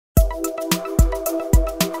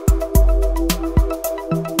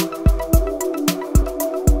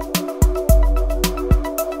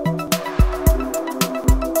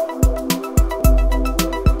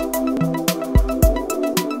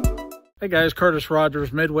Guys, Curtis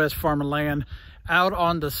Rogers, Midwest Farm and Land, out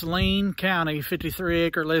on the Saline County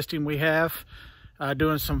 53-acre listing we have,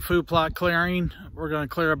 doing some food plot clearing. We're going to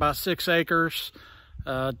clear about 6 acres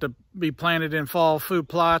to be planted in fall food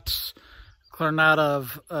plots, clearing out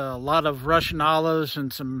of a lot of Russian olives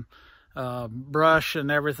and some brush and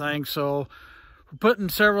everything. So we're putting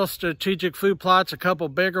several strategic food plots, a couple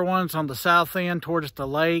bigger ones on the south end towards the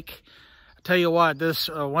lake. Tell you what, this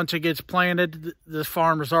once it gets planted, this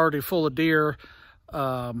farm is already full of deer.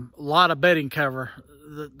 A lot of bedding cover.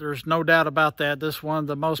 There's no doubt about that. This is one of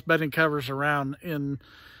the most bedding covers around in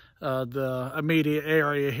the immediate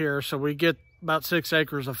area here. So we get about 6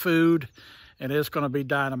 acres of food, and it's going to be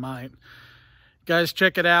dynamite. Guys,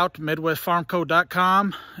 check it out,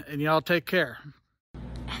 MidwestFarmCo.com, and y'all take care.